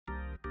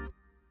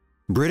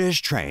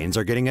British trains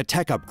are getting a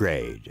tech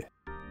upgrade.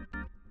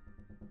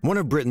 One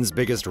of Britain's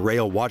biggest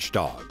rail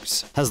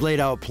watchdogs has laid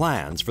out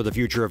plans for the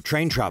future of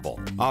train travel,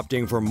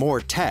 opting for more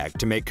tech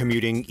to make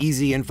commuting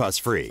easy and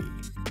fuss-free.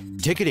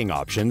 Ticketing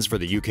options for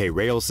the UK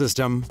rail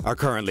system are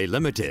currently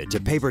limited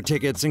to paper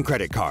tickets and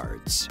credit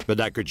cards, but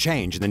that could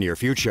change in the near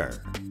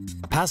future.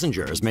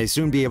 Passengers may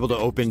soon be able to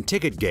open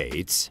ticket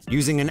gates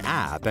using an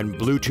app and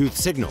Bluetooth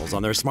signals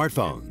on their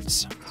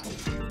smartphones.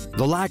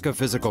 The lack of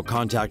physical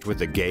contact with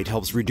the gate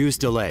helps reduce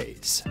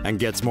delays and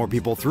gets more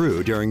people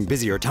through during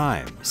busier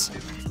times.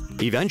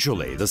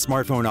 Eventually, the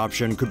smartphone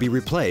option could be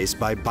replaced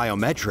by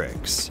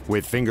biometrics,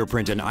 with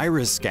fingerprint and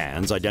iris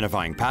scans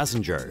identifying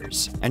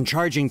passengers and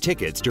charging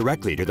tickets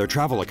directly to their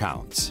travel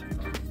accounts.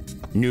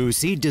 New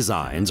seat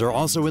designs are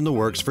also in the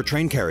works for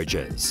train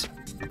carriages.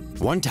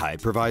 One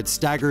type provides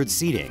staggered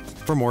seating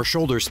for more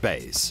shoulder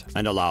space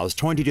and allows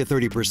 20 to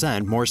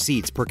 30% more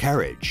seats per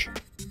carriage.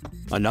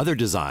 Another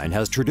design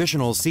has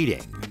traditional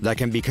seating that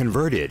can be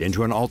converted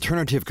into an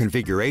alternative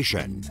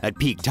configuration at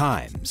peak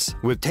times,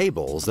 with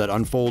tables that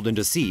unfold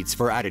into seats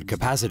for added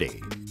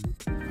capacity.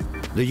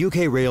 The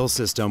UK rail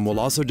system will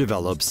also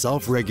develop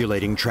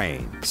self-regulating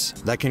trains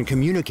that can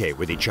communicate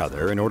with each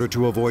other in order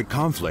to avoid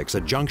conflicts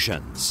at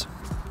junctions.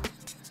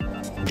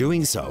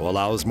 Doing so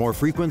allows more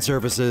frequent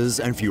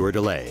services and fewer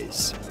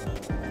delays.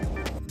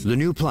 The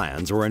new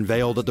plans were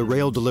unveiled at the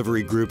Rail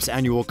Delivery Group's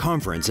annual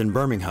conference in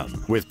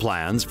Birmingham, with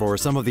plans for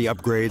some of the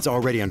upgrades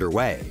already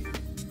underway.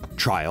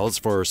 Trials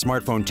for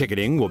smartphone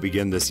ticketing will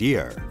begin this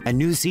year, and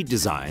new seat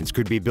designs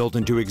could be built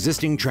into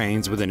existing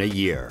trains within a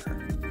year.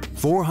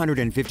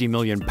 £450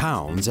 million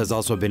has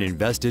also been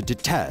invested to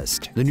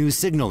test the new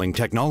signaling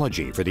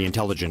technology for the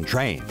intelligent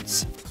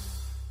trains.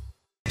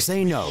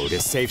 Say no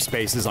to safe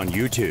spaces on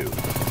YouTube.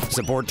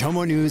 Support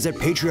TomoNews at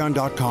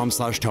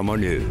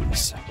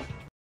patreon.com/TomoNews.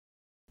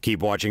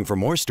 Keep watching for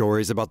more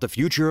stories about the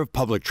future of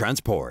public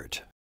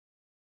transport.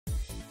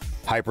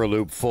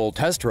 Hyperloop full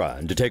test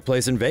run to take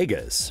place in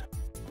Vegas.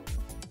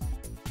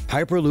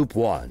 Hyperloop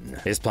One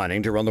is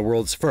planning to run the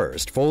world's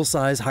first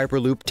full-size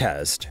Hyperloop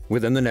test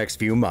within the next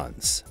few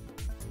months.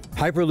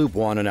 Hyperloop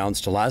One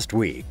announced last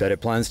week that it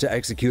plans to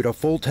execute a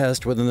full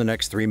test within the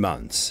next 3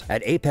 months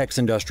at Apex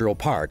Industrial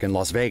Park in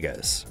Las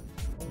Vegas.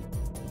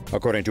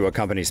 According to a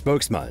company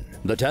spokesman,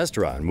 the test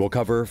run will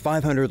cover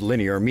 500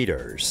 linear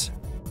meters.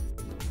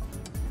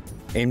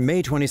 In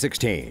May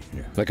 2016,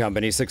 the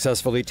company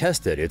successfully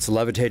tested its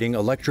levitating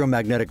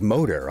electromagnetic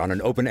motor on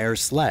an open-air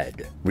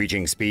sled,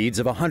 reaching speeds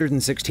of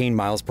 116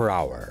 miles per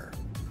hour.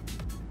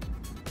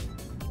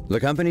 The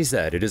company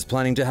said it is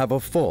planning to have a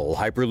full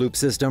Hyperloop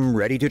system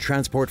ready to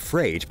transport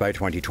freight by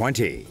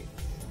 2020.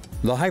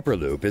 The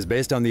Hyperloop is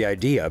based on the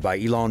idea by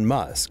Elon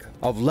Musk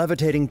of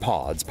levitating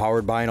pods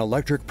powered by an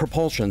electric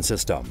propulsion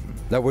system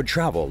that would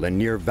travel in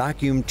near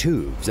vacuum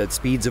tubes at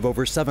speeds of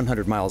over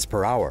 700 miles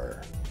per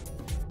hour.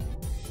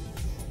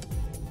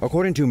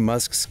 According to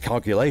Musk's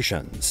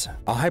calculations,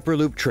 a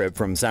Hyperloop trip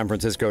from San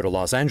Francisco to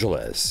Los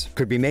Angeles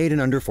could be made in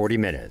under 40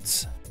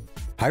 minutes.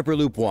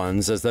 Hyperloop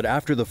One says that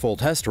after the full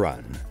test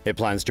run, it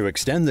plans to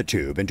extend the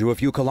tube into a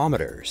few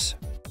kilometers.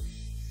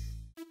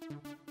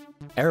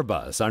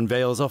 AIRBUS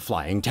unveils a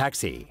flying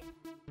taxi.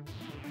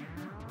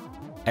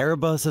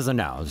 AIRBUS has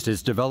announced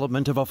its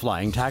development of a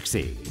flying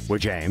taxi,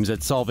 which aims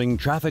at solving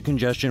traffic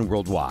congestion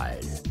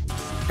worldwide.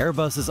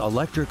 AIRBUS's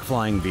electric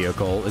flying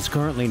vehicle is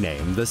currently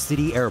named the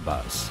City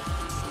AIRBUS.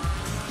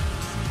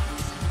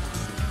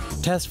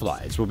 Test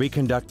flights will be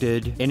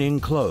conducted in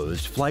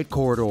enclosed flight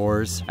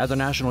corridors at the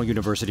National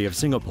University of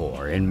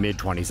Singapore in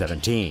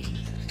mid-2017.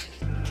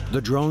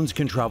 The drones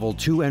can travel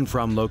to and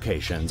from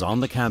locations on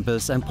the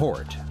campus and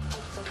port.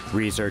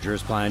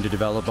 Researchers plan to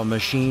develop a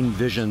machine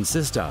vision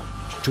system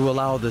to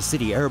allow the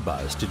City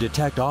AIRBUS to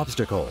detect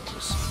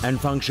obstacles and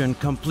function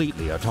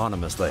completely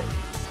autonomously.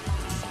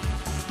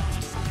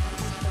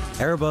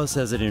 AIRBUS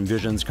says it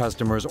envisions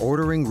customers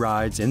ordering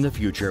rides in the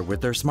future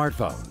with their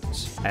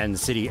smartphones, and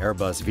City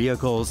AIRBUS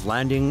vehicles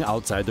landing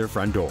outside their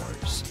front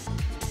doors.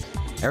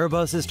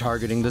 AIRBUS is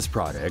targeting this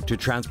product to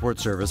transport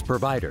service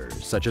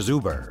providers such as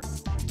Uber.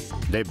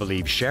 They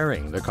believe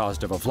sharing the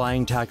cost of a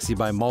flying taxi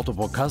by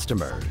multiple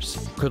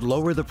customers could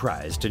lower the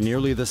price to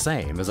nearly the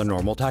same as a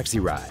normal taxi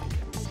ride.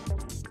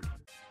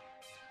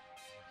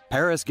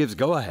 Paris gives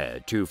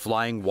go-ahead to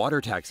flying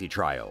water taxi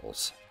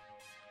trials.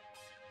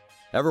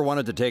 Ever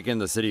wanted to take in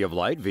the City of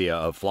Light via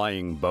a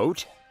flying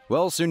boat?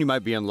 Well, soon you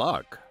might be in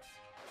luck.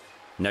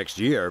 Next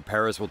year,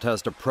 Paris will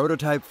test a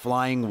prototype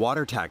flying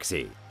water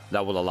taxi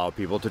that will allow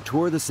people to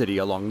tour the city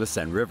along the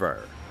Seine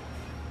River.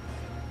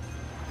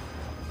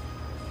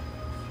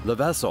 The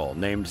vessel,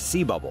 named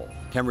Sea Bubble,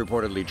 can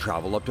reportedly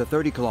travel up to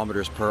 30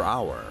 kilometers per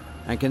hour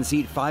and can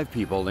seat 5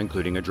 people,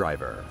 including a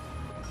driver.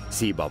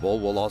 Sea Bubble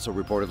will also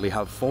reportedly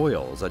have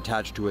foils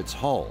attached to its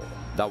hull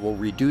that will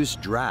reduce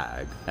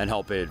drag and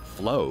help it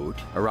float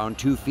around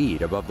 2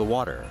 feet above the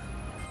water.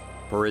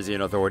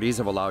 Parisian authorities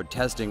have allowed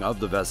testing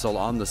of the vessel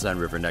on the Seine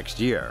River next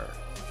year.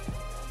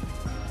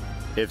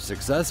 If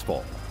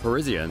successful,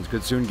 Parisians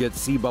could soon get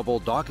Sea Bubble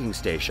docking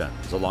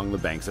stations along the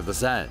banks of the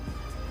Seine.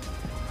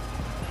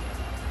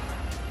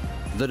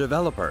 The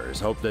developers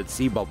hope that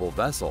sea bubble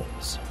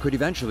vessels could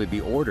eventually be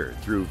ordered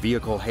through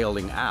vehicle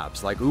hailing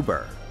apps like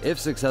Uber. If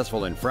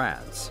successful in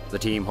France, the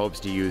team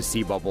hopes to use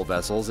sea bubble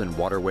vessels in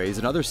waterways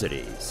in other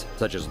cities,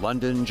 such as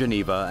London,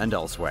 Geneva, and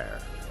elsewhere.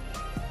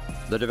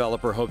 The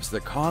developer hopes the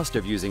cost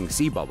of using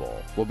sea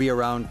bubble will be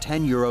around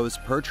 €10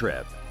 per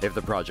trip if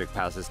the project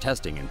passes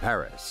testing in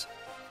Paris.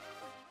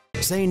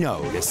 Say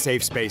no to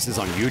safe spaces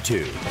on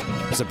YouTube.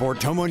 Support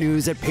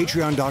TomoNews at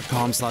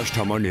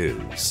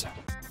patreon.com/TomoNews.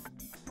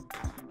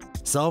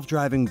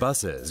 Self-driving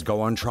buses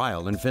go on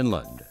trial in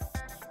Finland.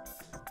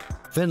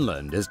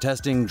 Finland is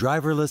testing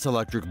driverless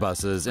electric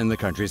buses in the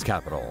country's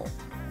capital.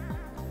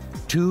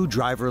 2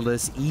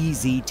 driverless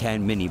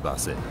EZ10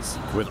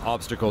 minibuses with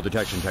obstacle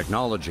detection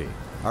technology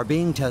are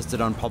being tested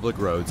on public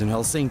roads in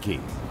Helsinki,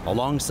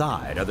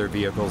 alongside other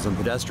vehicles and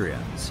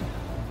pedestrians.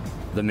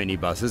 The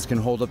minibuses can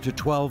hold up to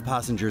 12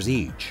 passengers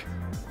each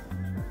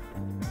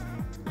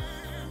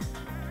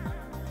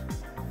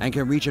and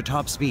can reach a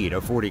top speed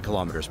of 40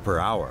 kilometers per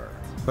hour,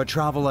 but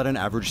travel at an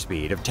average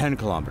speed of 10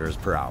 kilometers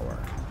per hour.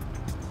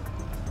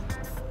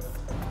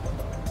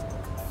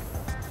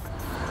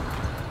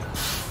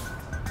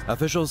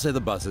 Officials say the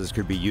buses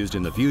could be used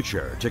in the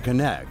future to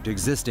connect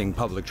existing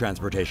public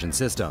transportation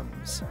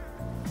systems.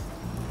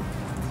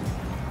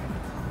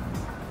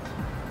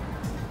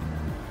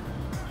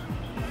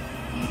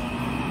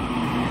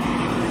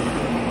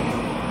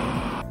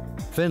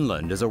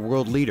 Finland is a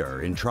world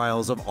leader in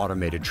trials of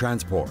automated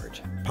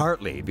transport,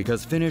 partly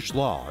because Finnish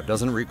law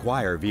doesn't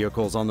require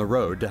vehicles on the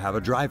road to have a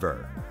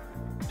driver.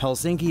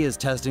 Helsinki is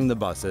testing the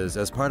buses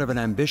as part of an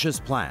ambitious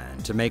plan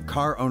to make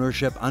car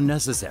ownership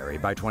unnecessary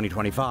by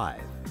 2025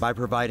 by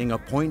providing a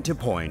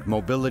point-to-point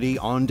mobility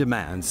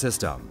on-demand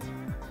system.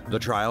 The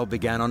trial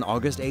began on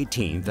August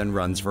 18th and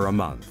runs for a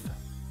month.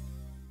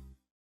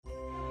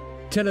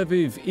 Tel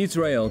Aviv,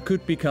 Israel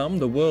could become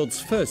the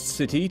world's first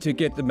city to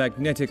get the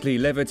magnetically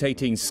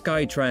levitating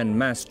Skytran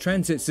mass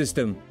transit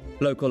system,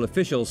 local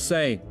officials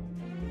say.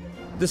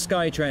 The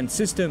Skytran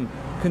system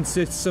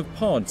consists of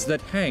pods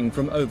that hang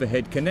from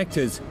overhead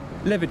connectors,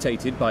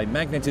 levitated by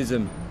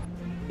magnetism.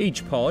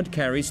 Each pod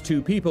carries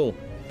 2 people,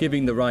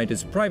 giving the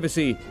riders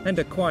privacy and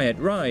a quiet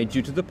ride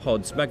due to the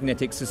pod's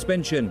magnetic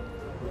suspension.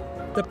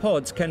 The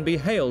pods can be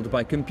hailed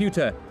by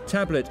computer,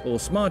 tablet or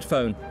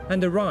smartphone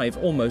and arrive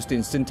almost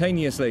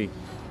instantaneously.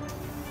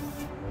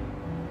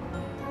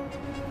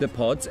 The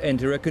pods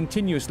enter a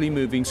continuously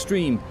moving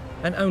stream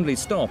and only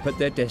stop at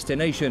their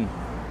destination.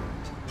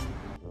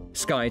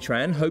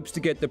 Skytran hopes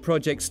to get the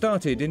project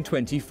started in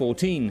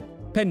 2014,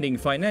 pending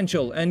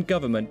financial and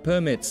government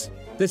permits.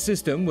 The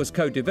system was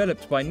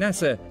co-developed by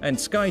NASA and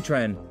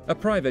Skytran, a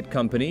private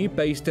company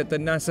based at the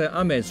NASA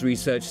Ames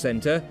Research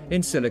Center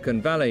in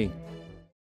Silicon Valley.